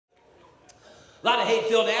A lot of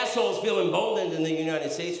hate-filled assholes feel emboldened in the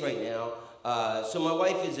United States right now. So my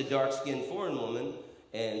wife is a dark-skinned foreign woman,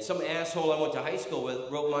 and some asshole I went to high school with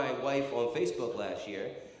wrote my wife on Facebook last year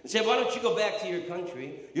and said, why don't you go back to your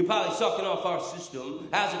country? You're probably sucking off our system.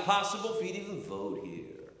 How's it possible for you to even vote here?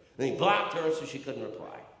 And he blocked her so she couldn't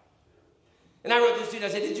reply. And I wrote this dude, I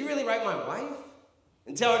said, did you really write my wife?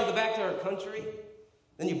 And tell her to go back to her country?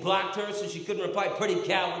 Then you blocked her so she couldn't reply. Pretty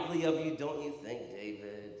cowardly of you, don't you think,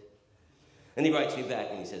 David? And he writes me back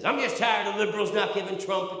and he says, I'm just tired of liberals not giving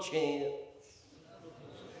Trump a chance.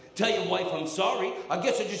 Tell your wife I'm sorry. I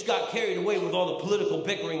guess I just got carried away with all the political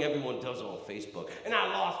bickering everyone does on Facebook. And I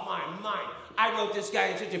lost my mind. I wrote this guy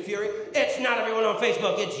in such a fury. It's not everyone on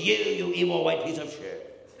Facebook. It's you evil white piece of shit.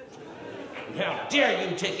 How dare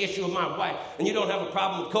you take issue with my wife, and you don't have a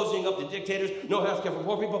problem with cozying up to dictators, no health care for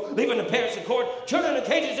poor people, leaving the parents in court, children in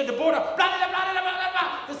cages at the border, blah, blah, blah, blah, blah,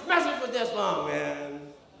 blah. This message was this long, man.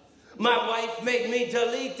 My wife made me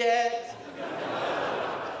delete that.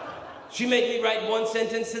 She made me write one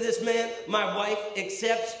sentence to this man. My wife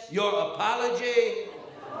accepts your apology.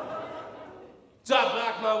 So I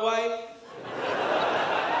blocked my wife.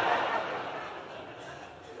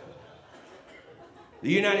 The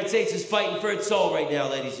United States is fighting for its soul right now,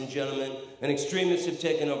 ladies and gentlemen, and extremists have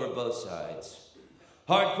taken over both sides.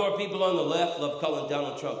 Hardcore people on the left love calling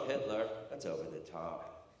Donald Trump Hitler. That's over the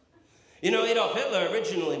top. You know, Adolf Hitler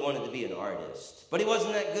originally wanted to be an artist, but he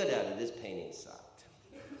wasn't that good at it. His paintings sucked.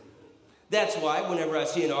 That's why whenever I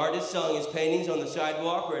see an artist selling his paintings on the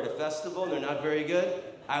sidewalk or at a festival and they're not very good,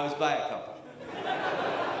 I always buy a couple.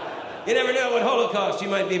 You never know what Holocaust you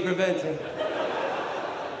might be preventing.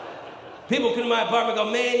 People come to my apartment and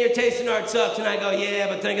go, man, your taste in art sucks. And I go, yeah,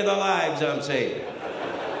 but think of the lives I'm saving.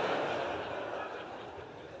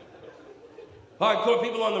 Hardcore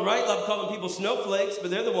people on the right love calling people snowflakes,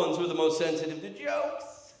 but they're the ones who are the most sensitive to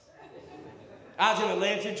jokes. I was in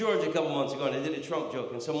Atlanta, Georgia a couple months ago, and I did a Trump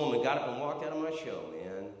joke, and some woman got up and walked out of my show,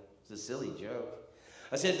 man. It's a silly joke.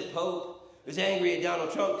 I said the Pope was angry at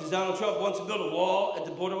Donald Trump because Donald Trump wants to build a wall at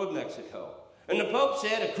the border with Mexico. And the Pope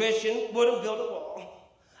said a Christian wouldn't build a wall.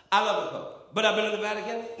 I love the Pope, but I've been to the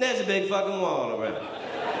Vatican. There's a big fucking wall around.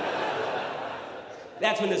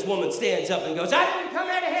 That's when this woman stands up and goes, I didn't come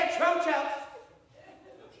here to hear Trump jokes.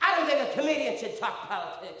 I don't think a comedian should talk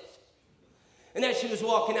politics. And as she was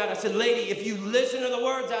walking out, I said, lady, if you listen to the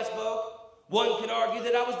words I spoke, one could argue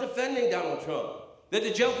that I was defending Donald Trump, that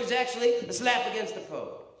the joke is actually a slap against the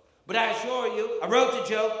Pope. But I assure you, I wrote the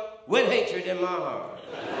joke with hatred in my heart.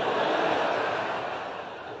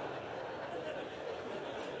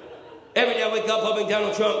 Every day I wake up hoping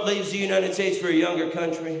Donald Trump leaves the United States for a younger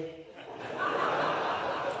country.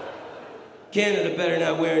 Canada better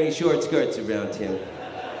not wear any short skirts around him.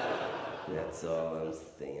 That's all I'm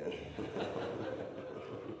saying.